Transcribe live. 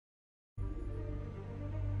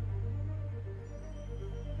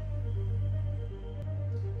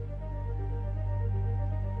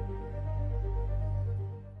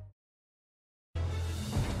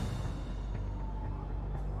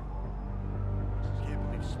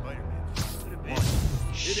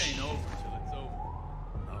It ain't over till it's over.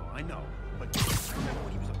 Oh, I know. But I remember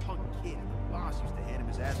when he was a punk kid, the boss used to hand him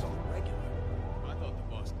his ass on the regular. I thought the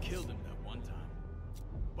boss killed him that one time.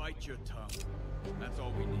 Bite your tongue. That's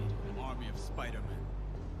all we need. An army of Spider-Men.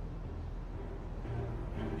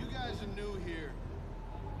 You guys are new here,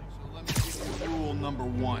 so let me give you rule number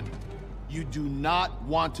 1. You do not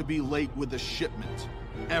want to be late with a shipment.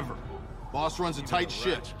 Ever. Boss runs a tight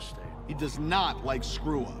ship. He does not like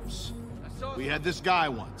screw-ups. We had this guy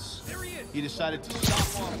once. He decided to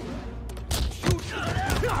stop off.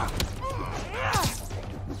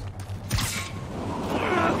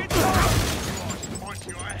 Punch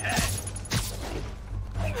your head.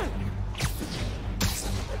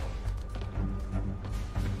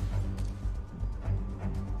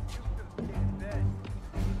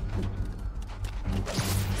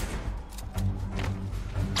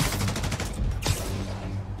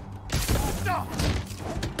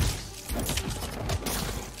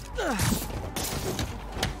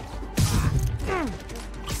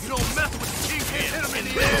 You don't mess with the Kingpin. Hit him in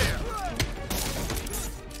the air.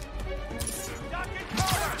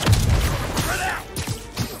 Spread out.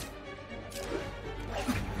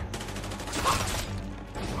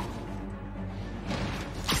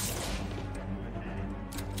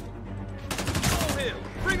 Kill him.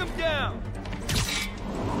 Bring him down.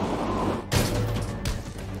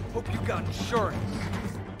 Hope you got insurance.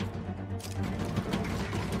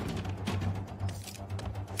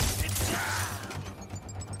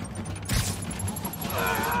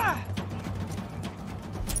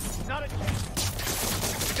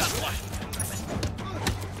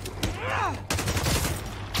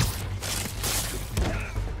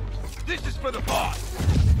 This is for the boss!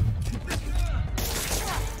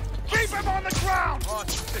 Keep him on the ground! Boss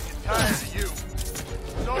is sick and tired of you.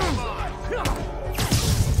 So am I. Come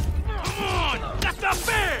on! That's not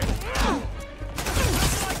fair!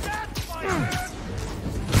 Like that, Spider-Man!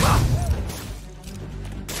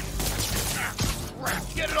 Crap,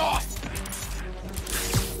 get it off!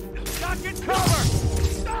 Duck and cover!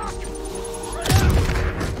 Duck!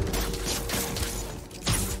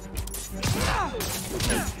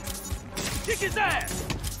 Kick his ass!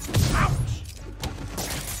 Ouch!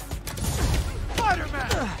 Spider-Man!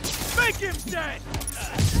 Make him dead!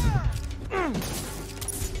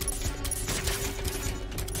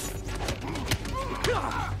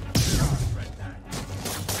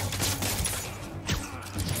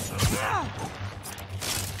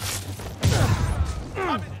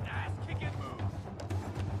 I'm in an ass-kicking move.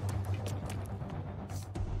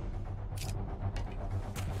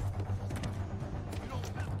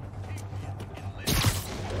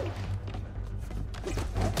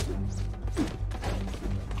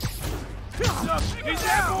 He's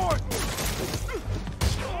airborne!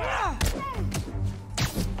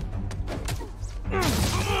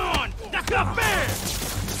 Come on! That's not fair!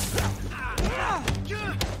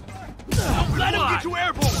 Don't let him get you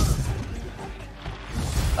airborne!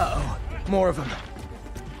 Uh-oh. More of them.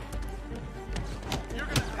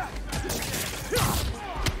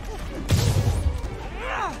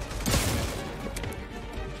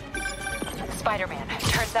 Spider-Man,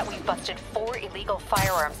 turns out we've busted 4 illegal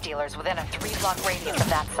firearms dealers within a 3-block radius of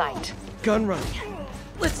that site. Gun running.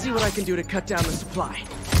 Let's see what I can do to cut down the supply.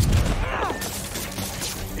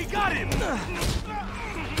 He got him! I'm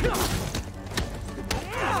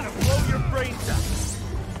gonna blow your brains out!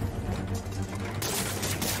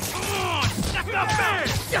 Come on! That's not fair!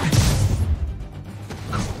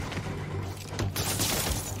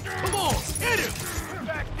 Come on! Hit him!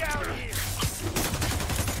 Back down here!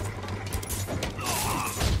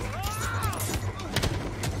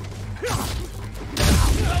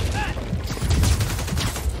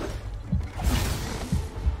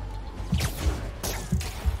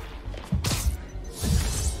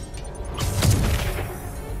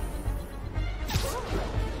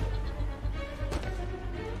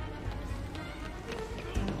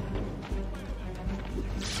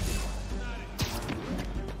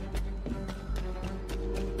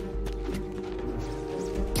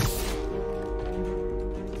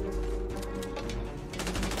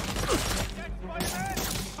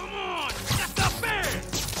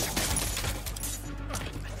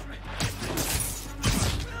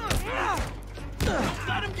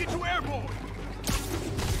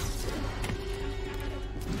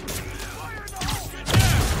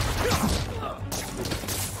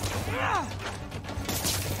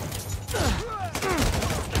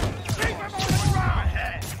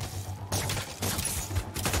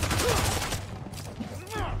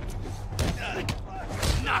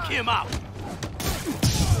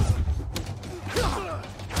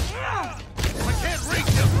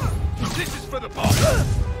 for the boss!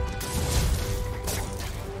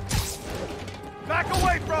 Back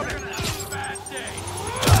away from him! Bad day.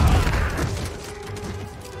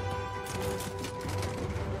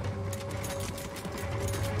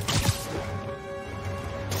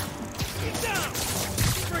 Get down!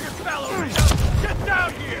 Bring a fellow in! Get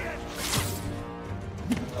down here!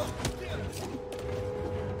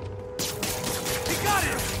 He got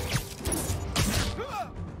him!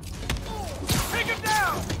 Take him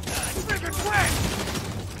down! Bring it quick!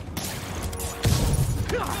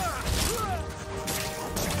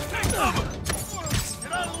 Take cover!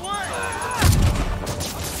 Get out of the way!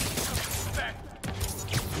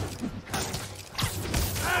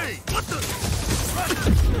 Hey! What the?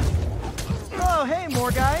 Oh, hey,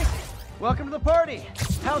 more guys. Welcome to the party.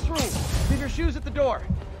 House rules. Leave your shoes at the door.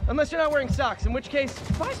 Unless you're not wearing socks, in which case,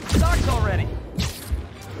 buy some socks already.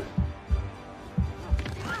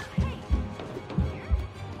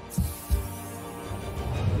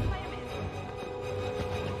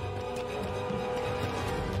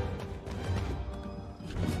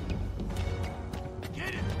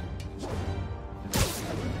 Get it!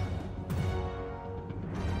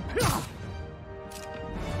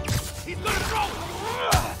 He's gonna throw!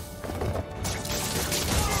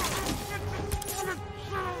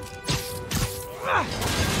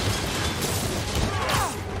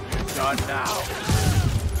 Done now.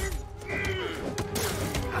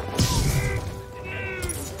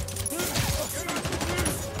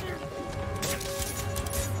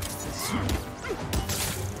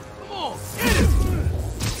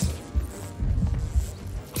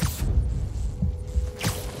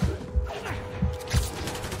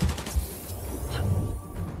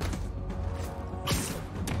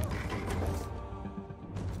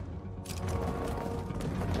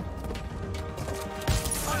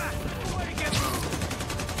 Come on, get him!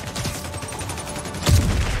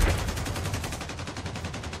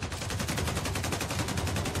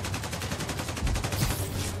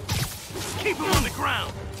 Keep him on the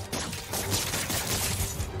ground!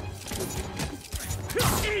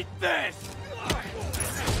 Eat this!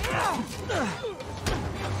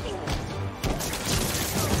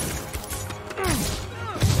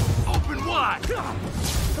 Open wide!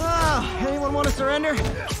 Oh, anyone want to surrender?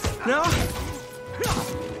 No?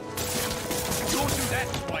 Don't do that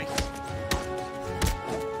twice!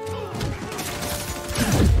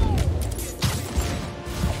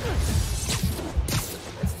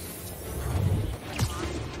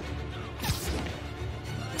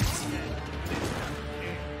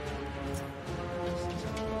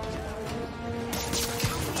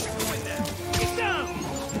 Get down!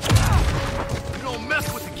 You don't mess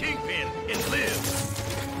with the Kingpin and live!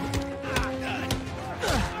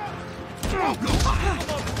 Oh, go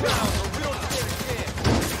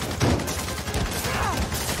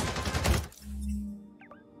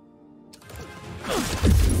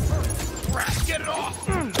Crap, get it off!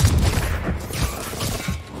 You're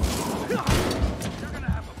gonna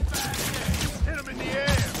have a bad day. Hit him in the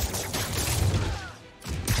air!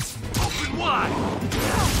 Open wide!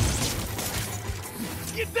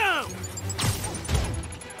 Get down!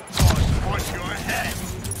 Oh, punch your head!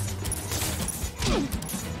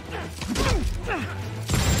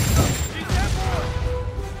 Be careful!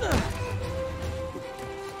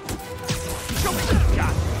 Show me what you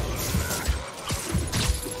got!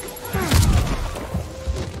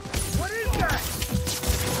 What is that?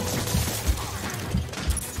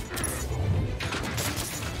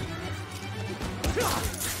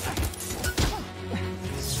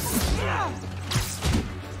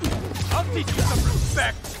 I'll teach you some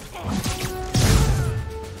respect!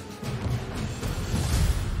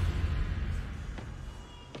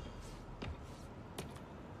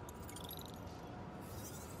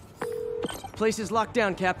 Place is locked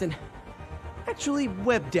down, Captain. Actually,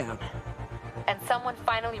 webbed down. And someone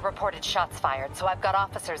finally reported shots fired, so I've got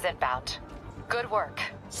officers inbound. Good work.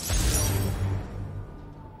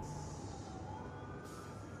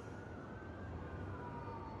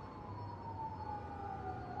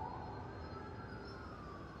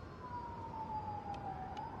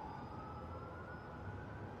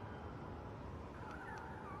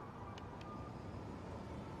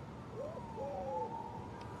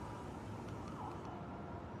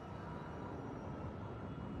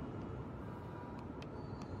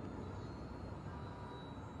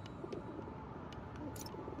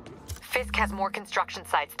 Fisk has more construction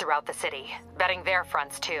sites throughout the city, betting their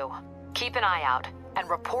fronts too. Keep an eye out, and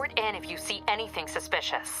report in if you see anything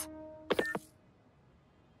suspicious.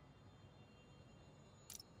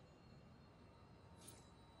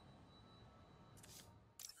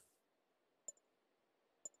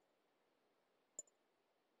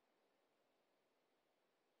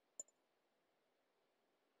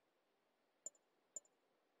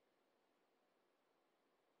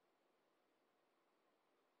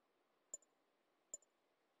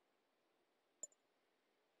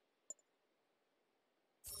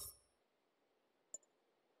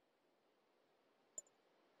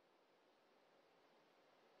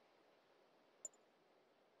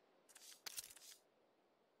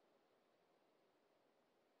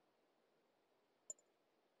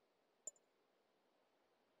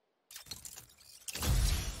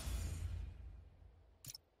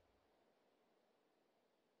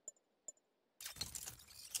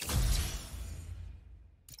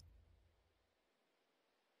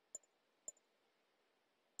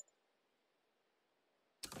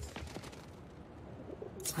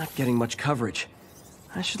 Not getting much coverage.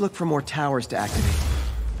 I should look for more towers to activate.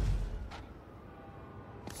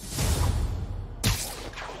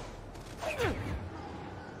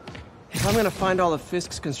 If I'm gonna find all of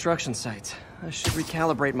Fisk's construction sites, I should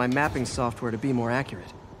recalibrate my mapping software to be more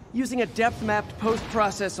accurate. Using a depth-mapped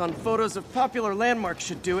post-process on photos of popular landmarks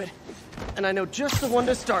should do it, and I know just the one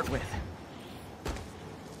to start with.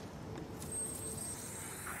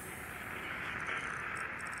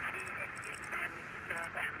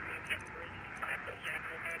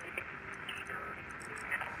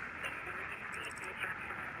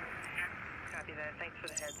 Copy that. Thanks for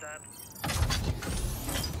the heads up.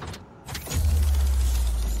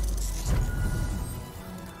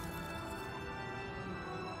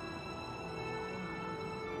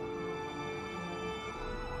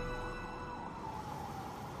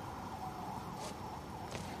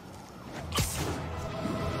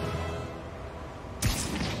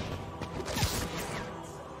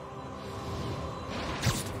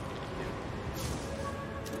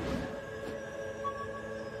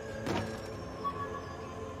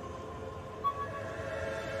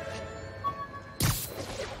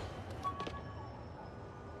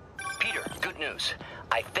 News.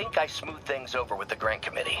 I think I smoothed things over with the grant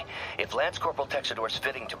committee. If Lance Corporal Texador's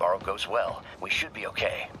fitting tomorrow goes well, we should be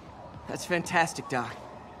okay. That's fantastic, Doc.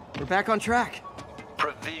 We're back on track.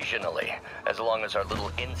 Provisionally, as long as our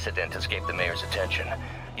little incident escaped the mayor's attention.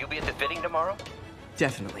 You'll be at the fitting tomorrow?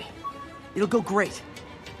 Definitely. It'll go great.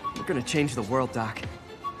 We're gonna change the world, Doc.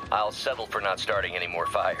 I'll settle for not starting any more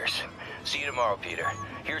fires. See you tomorrow, Peter.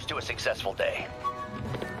 Here's to a successful day.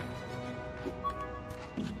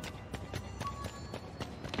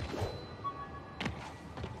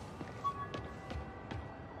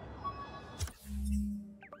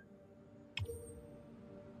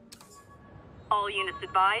 All units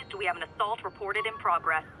advised, we have an assault reported in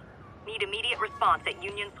progress. Need immediate response at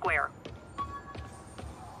Union Square.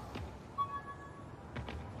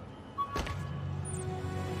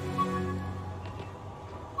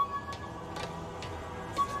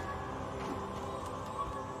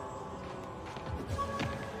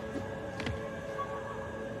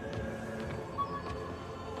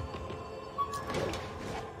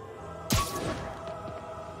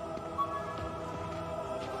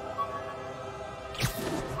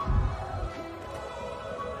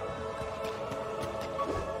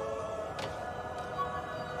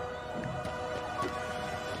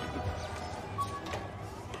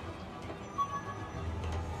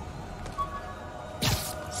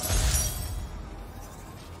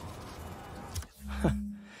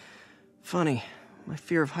 Funny, my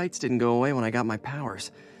fear of heights didn't go away when I got my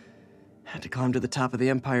powers. Had to climb to the top of the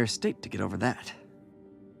Empire State to get over that.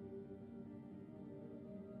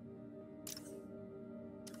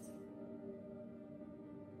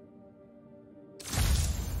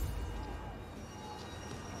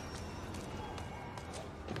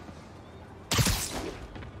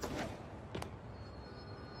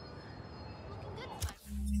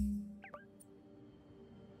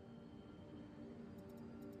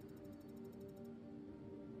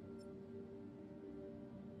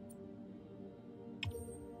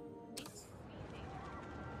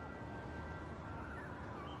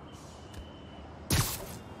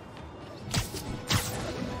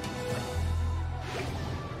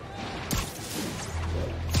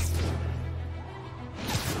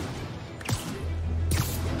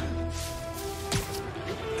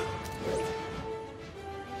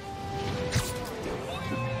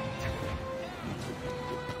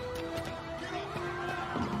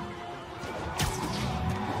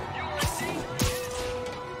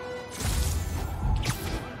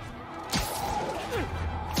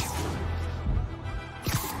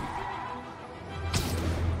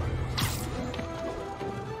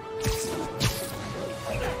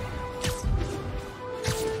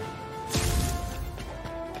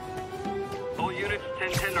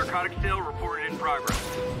 Narcotic sale reported in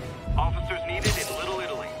progress. Officers needed in Little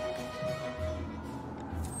Italy.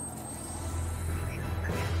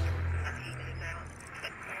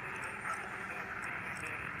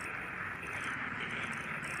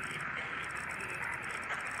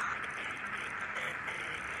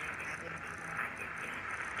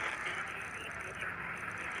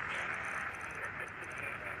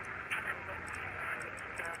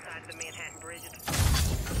 Outside the Manhattan Bridge.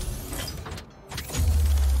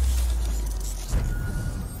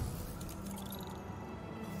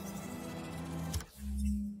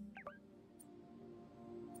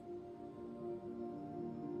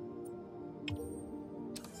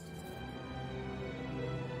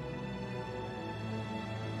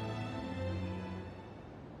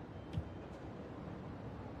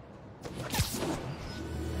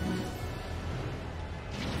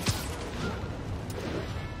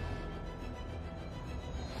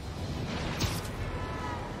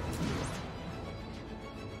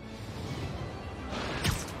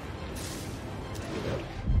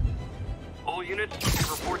 units,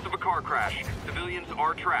 reports of a car crash. Civilians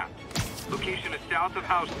are trapped. Location is south of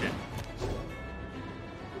Houston.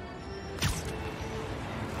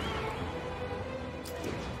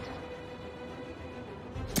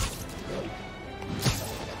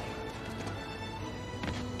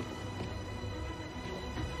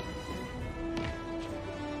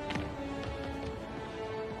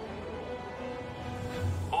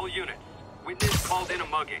 All units, witness called in a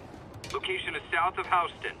mugging. Location is south of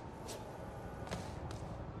Houston.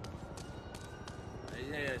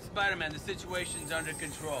 Spider-Man, the situation's under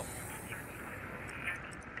control.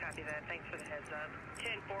 Copy that. Thanks for the heads up.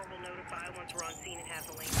 10-4 will notify once we're on scene and have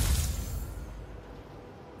the link.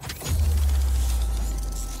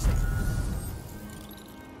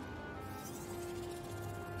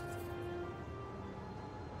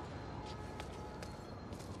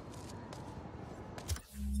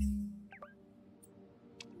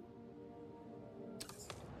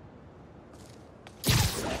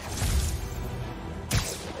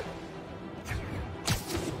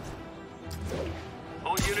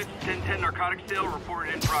 All units, 10-10 narcotic sale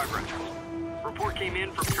reported in progress. Report came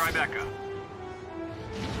in from Tribeca.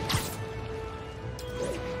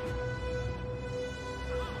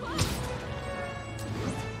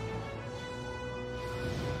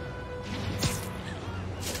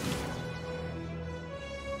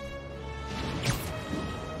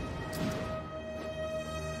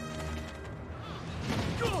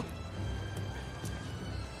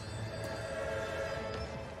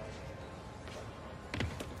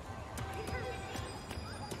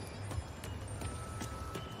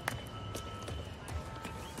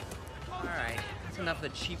 Enough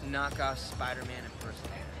of the cheap knockoff Spider-Man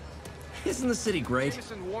impersonator. Isn't the city great?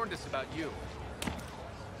 Jameson warned us about you.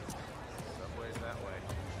 Subway's that way.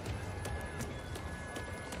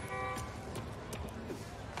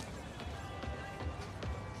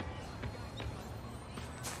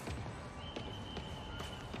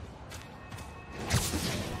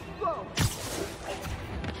 Whoa!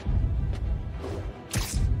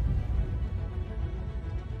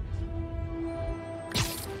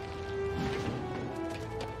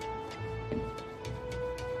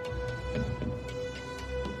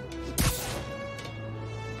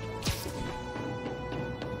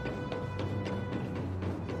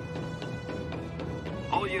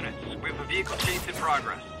 All units, we have a vehicle chase in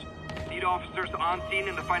progress. Need officers on scene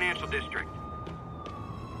in the financial district.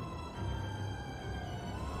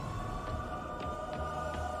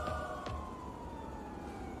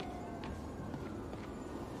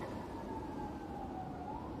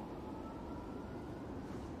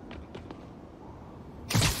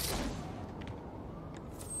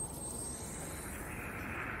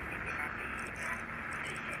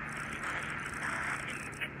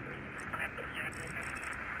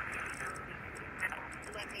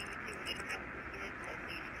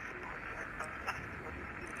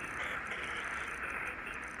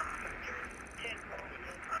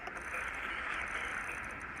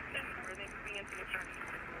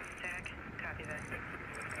 Copy that.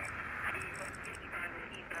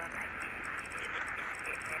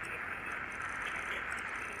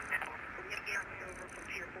 Over from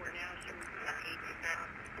Pier 4 now,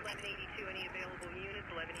 1182, any available units,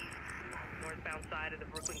 1180, northbound side of the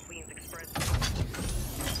Brooklyn-Queens Express.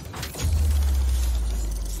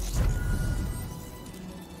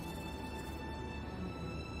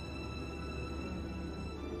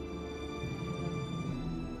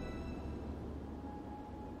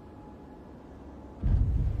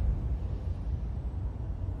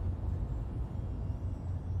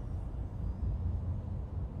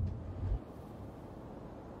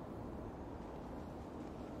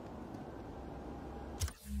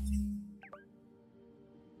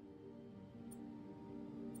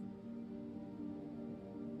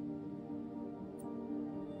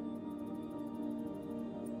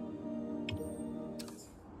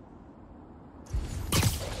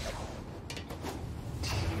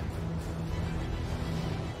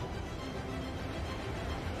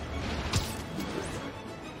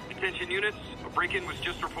 Attention units, a break-in was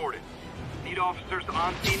just reported. Need officers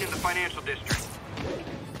on scene in the financial district.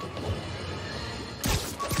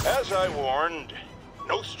 As I warned,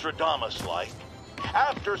 Nostradamus-like,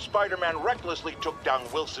 after Spider-Man recklessly took down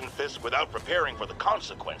Wilson Fisk without preparing for the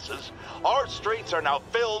consequences, our streets are now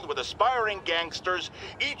filled with aspiring gangsters,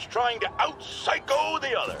 each trying to out-psycho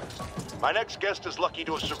the other. My next guest is lucky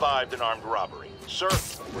to have survived an armed robbery. Sir,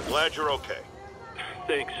 we're glad you're okay.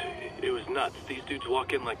 Thanks. It was nuts. These dudes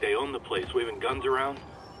walk in like they own the place, waving guns around.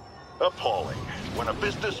 Appalling. When a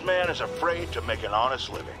businessman is afraid to make an honest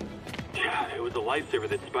living. Yeah, it was a lifesaver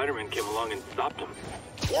that Spider-Man came along and stopped him.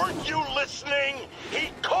 Weren't you listening? He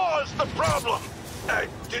caused the problem!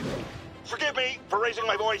 Forgive me for raising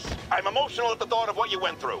my voice. I'm emotional at the thought of what you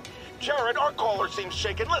went through. Jared, our caller seems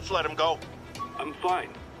shaken. Let's let him go. I'm fine.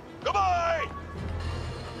 Goodbye!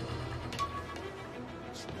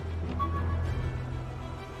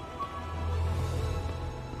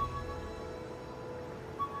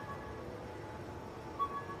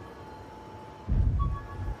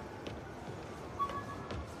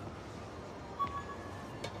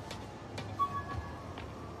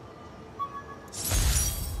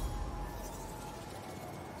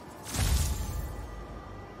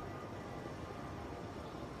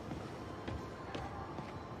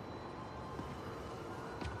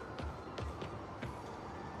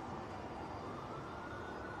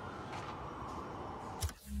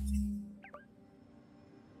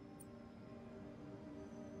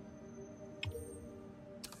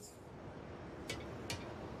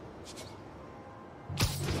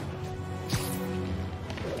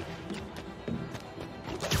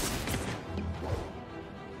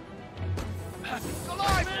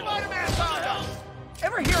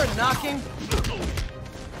 Ever hear a knocking?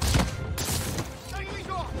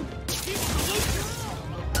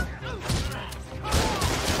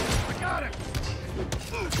 I got him!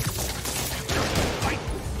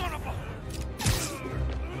 Son of a...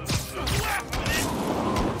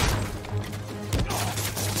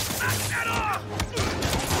 Knock that off!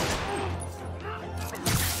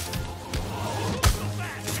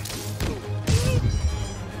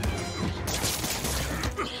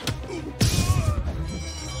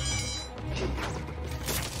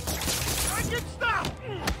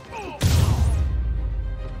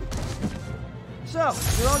 So,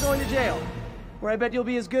 you're all going to jail, where I bet you'll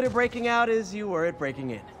be as good at breaking out as you were at breaking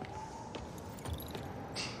in.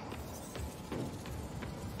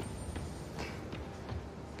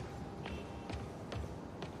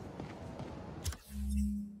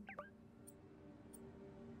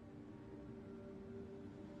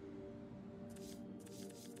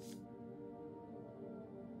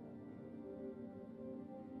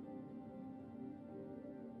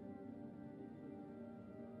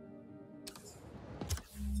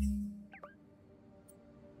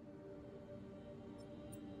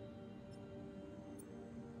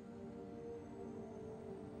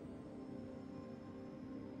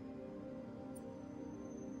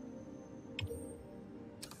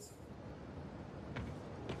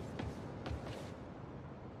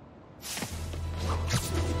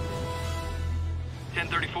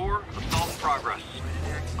 Assault in progress.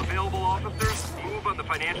 Available officers, move on the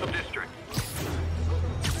financial district.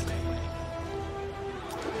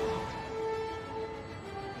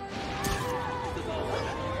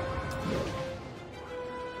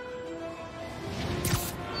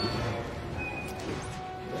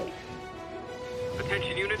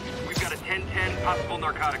 Attention units, we've got a 10-10 possible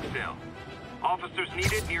narcotics sale. Officers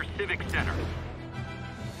needed near Civic Center.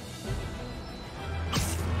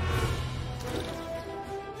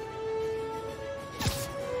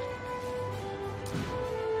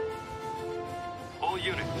 All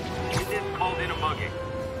units, witness called in a mugging.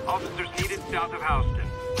 Officers needed south of Houston.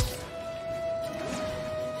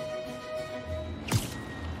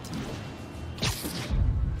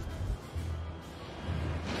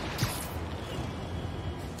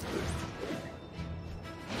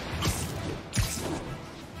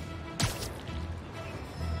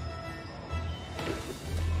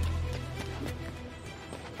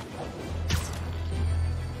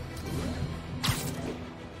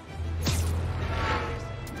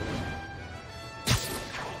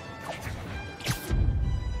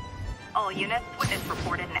 All units, witness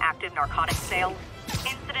reported an active narcotics sale.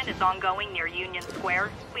 Incident is ongoing near Union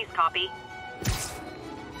Square. Please copy.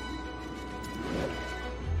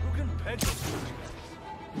 Who can pencil?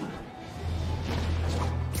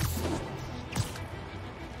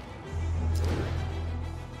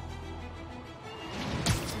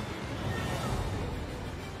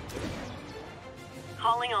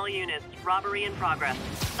 Calling all units. Robbery in progress.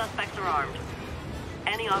 Suspects are armed.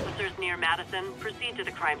 Any officers near Madison, proceed to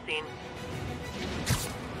the crime scene.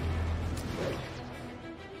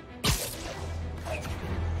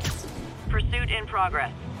 Pursuit in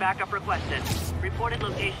progress. Backup requested. Reported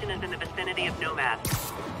location is in the vicinity of Nomad.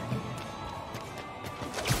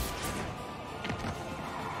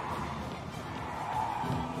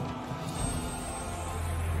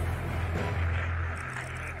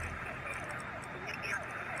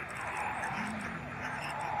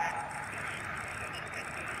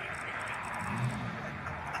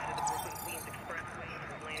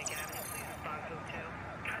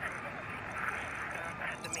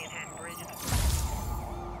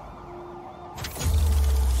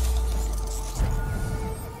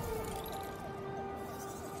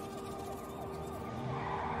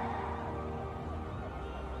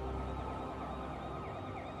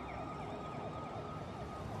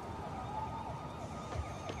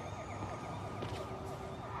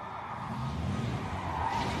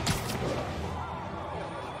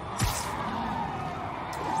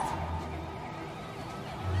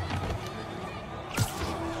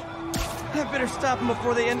 I better stop them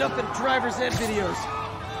before they end up in driver's ed videos.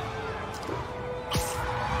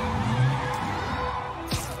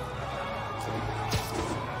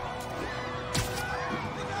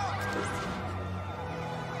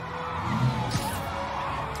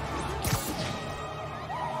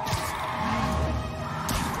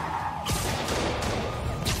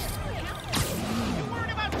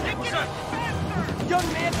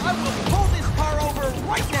 Young man, I will pull this car over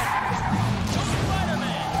right now!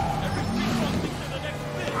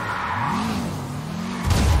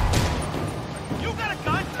 You got a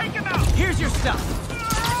gun? Take him out! Here's your stuff!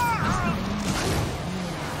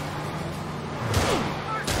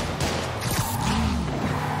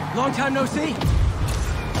 Long time no see?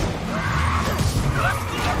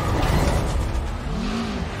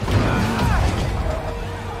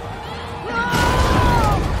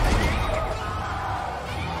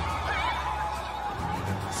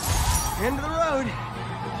 End of the road.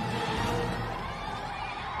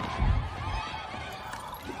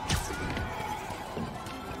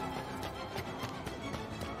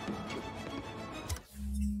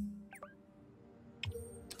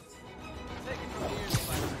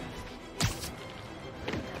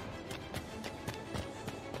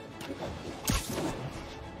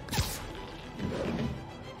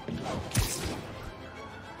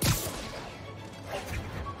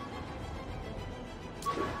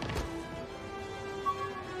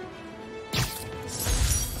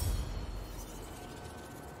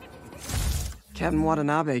 Captain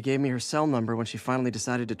Watanabe gave me her cell number when she finally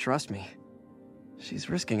decided to trust me. She's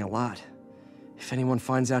risking a lot. If anyone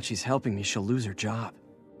finds out she's helping me, she'll lose her job.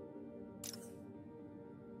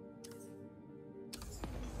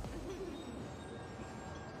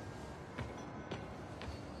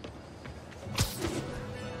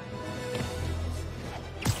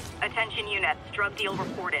 Attention units, drug deal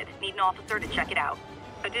reported. Need an officer to check it out.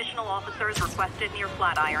 Additional officers requested near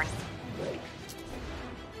Flatiron.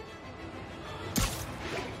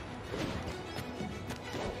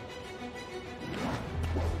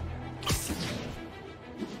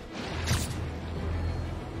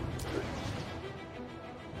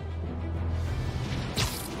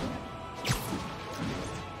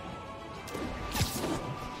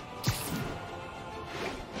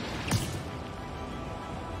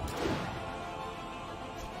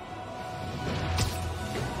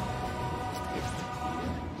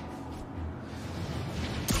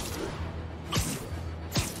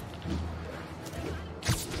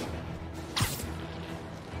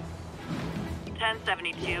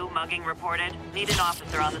 Mugging reported. Need an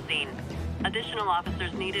officer on the scene. Additional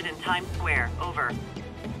officers needed in Times Square. Over.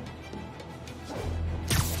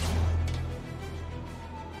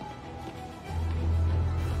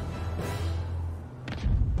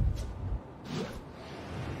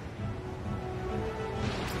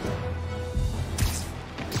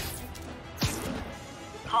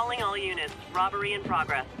 Calling all units. Robbery in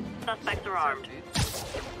progress. Suspects are armed.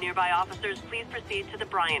 Nearby officers, please proceed to the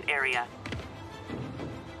Bryant area.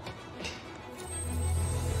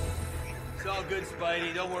 It's all good,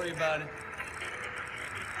 Spidey. Don't worry about it.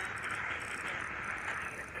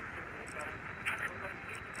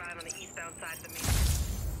 On the eastbound side of the main.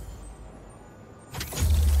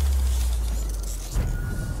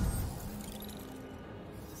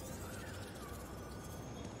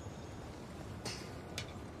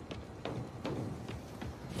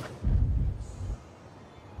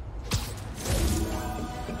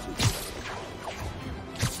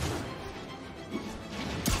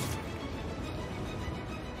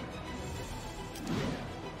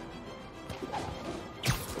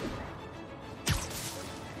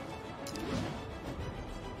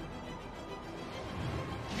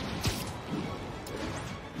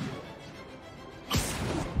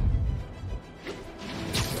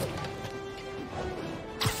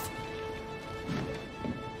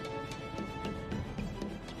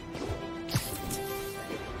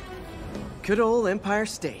 Good old Empire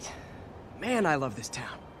State. Man, I love this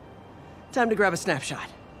town. Time to grab a snapshot.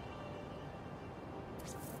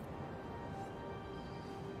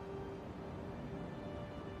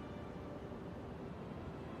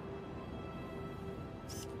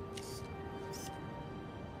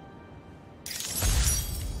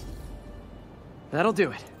 That'll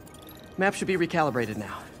do it. Map should be recalibrated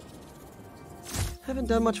now. Haven't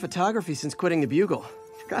done much photography since quitting the Bugle.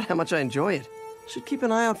 Forgot how much I enjoy it. Should keep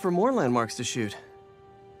an eye out for more landmarks to shoot.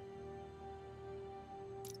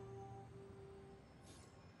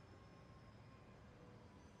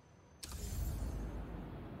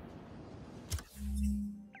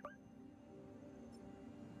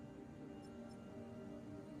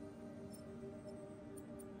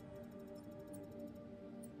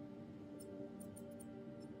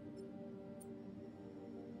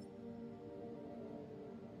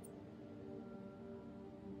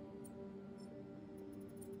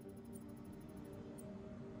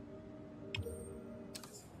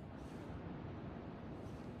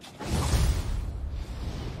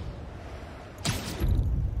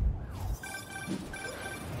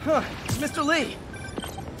 Huh, Mr. Lee.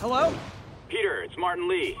 Hello? Peter, it's Martin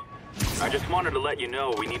Lee. I just wanted to let you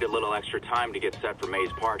know we need a little extra time to get set for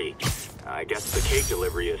May's party. I guess the cake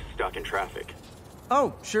delivery is stuck in traffic.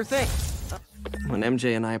 Oh, sure thing. When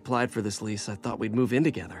MJ and I applied for this lease, I thought we'd move in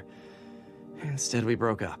together. Instead, we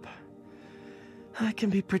broke up. I can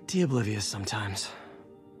be pretty oblivious sometimes.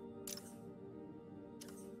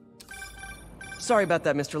 Sorry about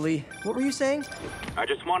that, Mr. Lee. What were you saying? I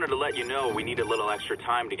just wanted to let you know we need a little extra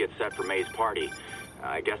time to get set for May's party.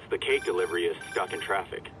 I guess the cake delivery is stuck in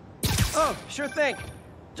traffic. Oh, sure thing.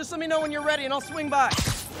 Just let me know when you're ready and I'll swing by.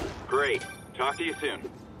 Great. Talk to you soon.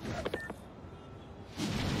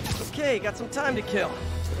 Okay, got some time to kill.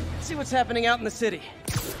 Let's see what's happening out in the city.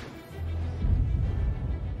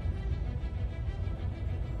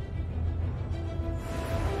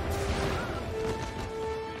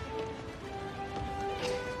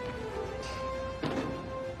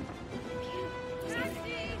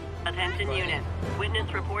 Attention unit.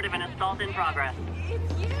 Witness report of an assault in progress.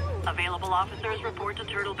 Available officers report to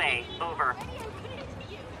Turtle Bay. Over.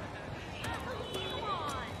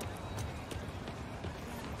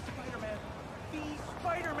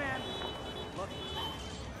 Spider-Man!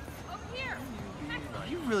 Are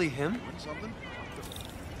you really him? Something?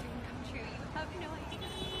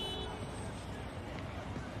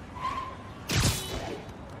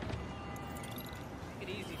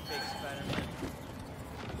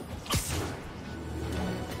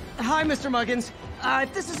 Hi, Mr. Muggins.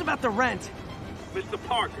 This is about the rent. Mr.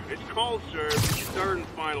 Parker, it's call served, third and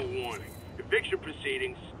final warning. Eviction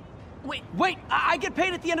proceedings. Wait! I get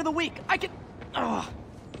paid at the end of the week. I can... Ugh.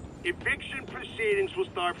 Eviction proceedings will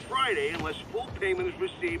start Friday unless full payment is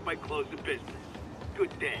received by close of business.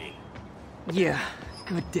 Good day. Yeah,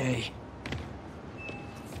 good day.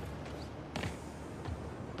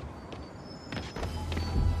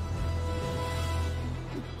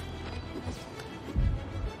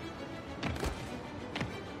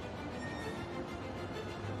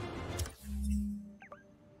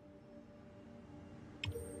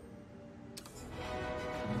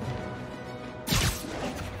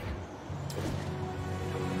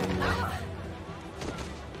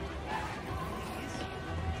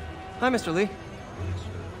 Hi, Mr. Lee.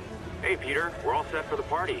 Hey, Peter. We're all set for the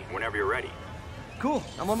party whenever you're ready. Cool.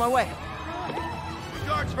 I'm on my way.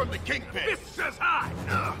 Regards from the Kingpin. Fisk says hi!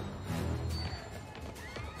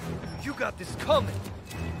 You got this coming.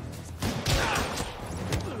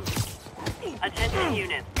 Attention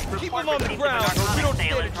units. Keep Report him on the receipt of a ground, or we narcotics don't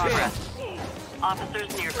sale stand in a progress.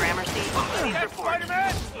 Officers near Gramercy, please report.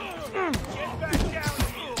 Spider-Man! Get back down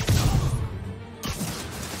here!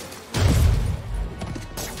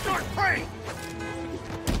 Start praying!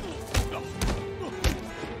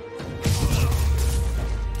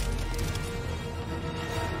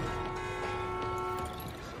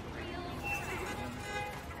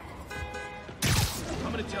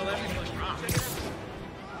 I'm gonna tell everyone.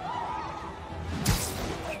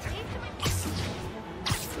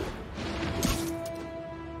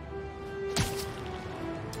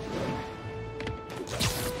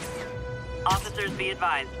 Officers be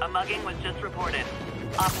advised, a mugging was just reported.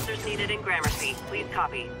 Officers needed in Gramercy. Please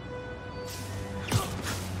copy.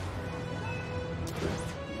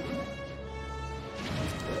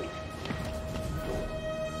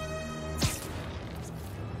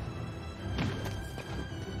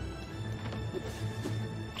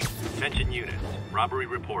 Attention units. Robbery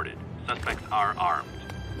reported. Suspects are armed.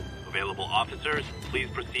 Available officers, please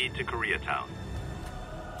proceed to Koreatown.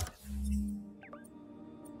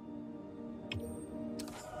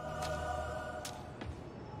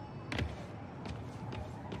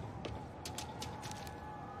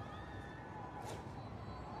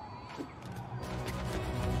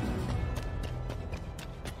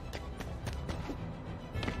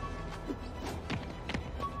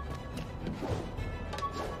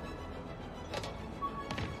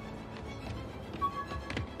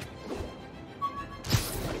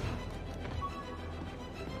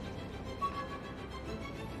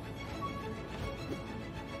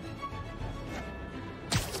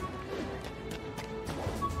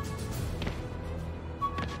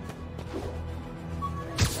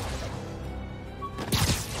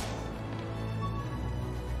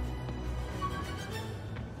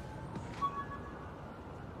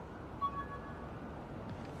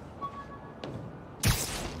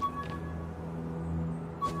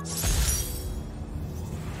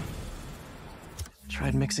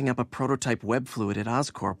 Tried mixing up a prototype web fluid at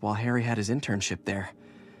Oscorp while Harry had his internship there.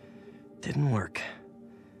 Didn't work.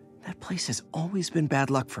 That place has always been bad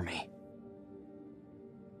luck for me.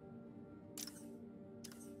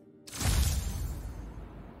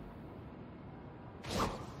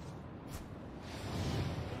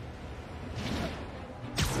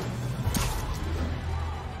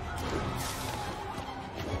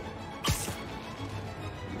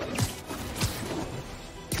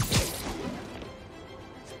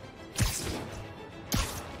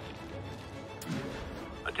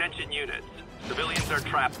 Attention units. Civilians are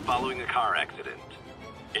trapped following a car accident.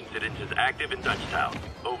 Incident is active in Dutchtown.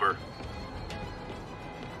 Over.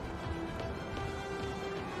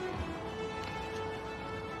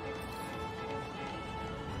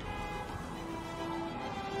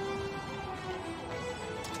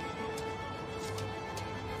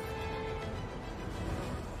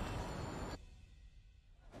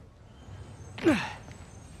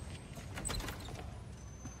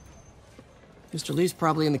 Mr. Lee's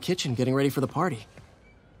probably in the kitchen getting ready for the party.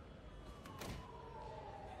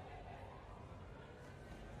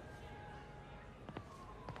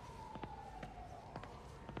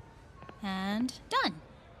 And done.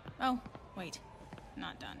 Oh, wait.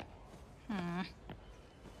 Not done.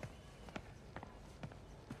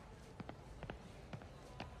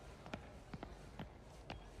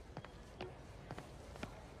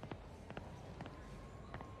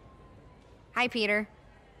 Hi, Peter.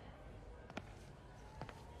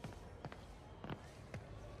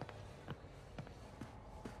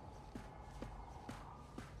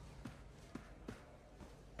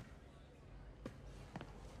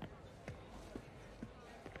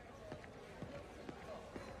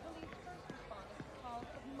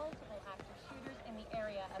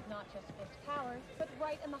 Not just Fisk Towers, but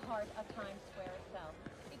right in the heart of Times Square itself.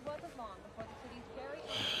 It wasn't long before the city's very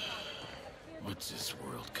own. What's this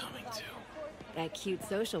world coming to? That cute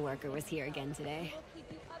social worker was here again today.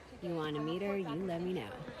 You want to meet her, you let me know.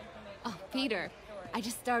 Oh, Peter, I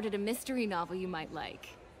just started a mystery novel you might like.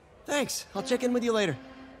 Thanks. I'll check in with you later.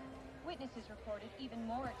 Witnesses reported even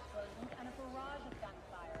more explosions and a barrage of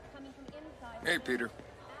gunfire coming from inside. Hey, Peter.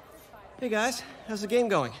 Hey, guys. How's the game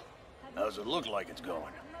going? How's it look like it's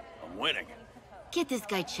going? I'm winning. Get this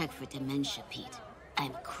guy checked for dementia, Pete.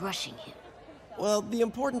 I'm crushing him. Well, the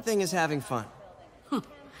important thing is having fun.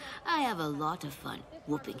 I have a lot of fun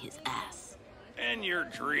whooping his ass. And your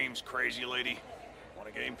dreams, crazy lady. Want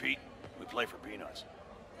a game, Pete? We play for peanuts.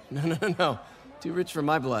 No. Too rich for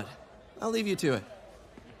my blood. I'll leave you to it.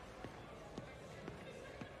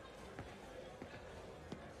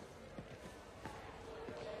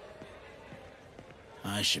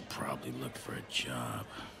 I should probably look for a job.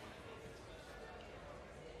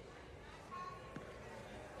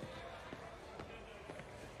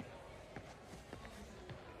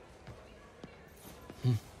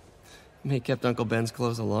 May kept Uncle Ben's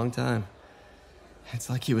clothes a long time. It's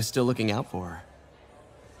like he was still looking out for her.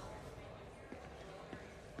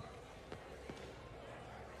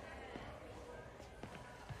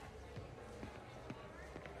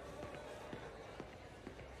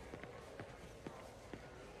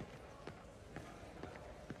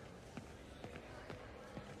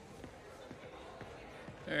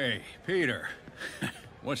 Hey, Peter.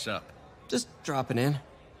 What's up? Just dropping in.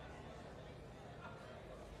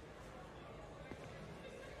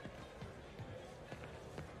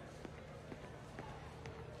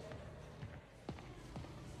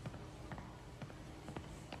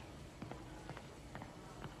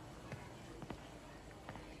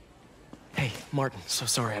 Hey, Martin, so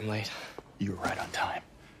sorry I'm late. You were right on time.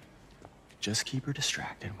 Just keep her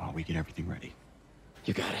distracted while we get everything ready.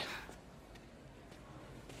 You got it.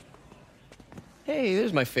 Hey,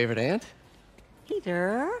 there's my favorite aunt.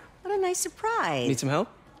 Peter, what a nice surprise. Need some help?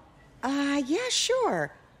 Yeah,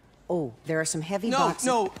 sure. Oh, there are some heavy boxes.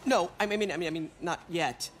 No. I mean, not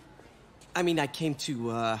yet. I mean, I came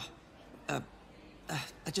to, I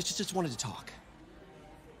just wanted to talk.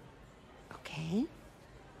 Okay.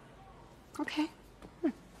 Okay.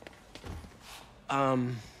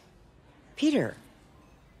 Peter,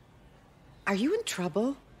 are you in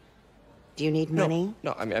trouble? Do you need money?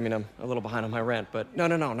 No, I mean, I'm a little behind on my rent, but no,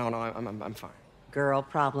 I'm fine. Girl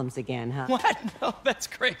problems again, huh? What? No, that's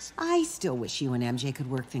crazy. I still wish you and MJ could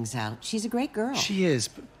work things out. She's a great girl. She is,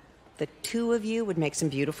 but... The two of you would make some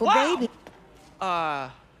beautiful babies.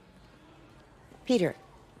 Peter.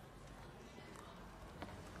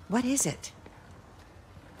 What is it?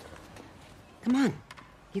 Come on.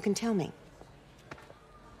 You can tell me.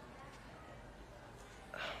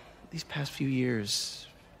 These past few years,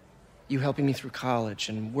 you helping me through college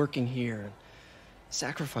and working here, and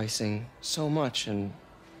sacrificing so much and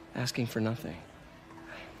asking for nothing.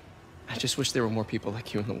 I just wish there were more people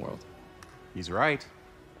like you in the world. He's right.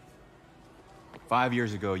 5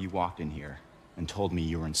 years ago, you walked in here and told me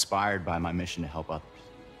you were inspired by my mission to help others.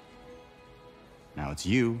 Now it's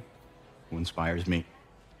you who inspires me.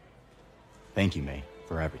 Thank you, May,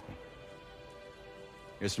 for everything.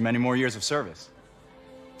 Here's to many more years of service.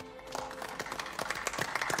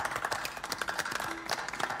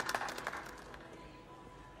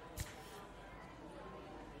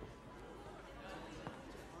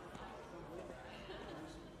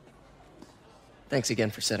 Thanks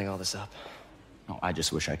again for setting all this up. Oh, I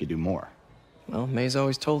just wish I could do more. Well, May's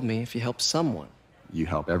always told me if you help someone, you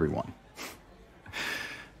help everyone.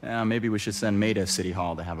 Maybe we should send May to City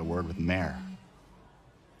Hall to have a word with the mayor.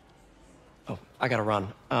 Oh, I gotta run.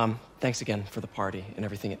 Thanks again for the party and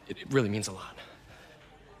everything. It really means a lot.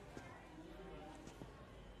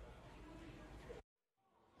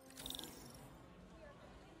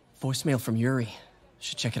 Voicemail from Yuri.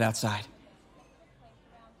 Should check it outside.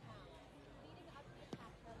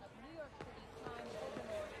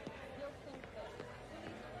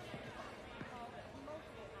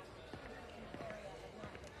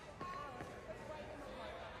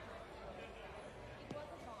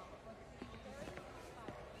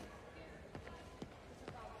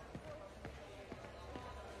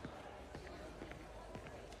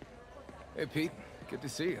 Hey, Pete. Good to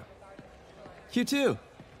see you. You too.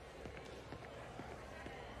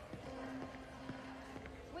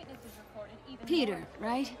 Peter,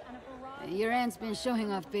 right? Your aunt's been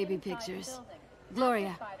showing off baby pictures.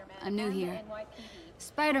 Gloria, I'm new here.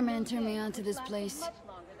 Spider-Man turned me on to this place.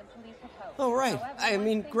 Oh, right. I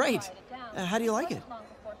mean, great. How do you like it?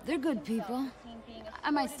 They're good people. I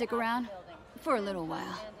might stick around for a little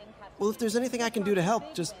while. Well, if there's anything I can do to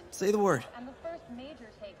help, just say the word. And the first major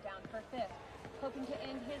takedown for Fisk, hoping to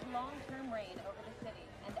end his long-term reign over the city.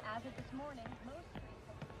 And as of this morning, most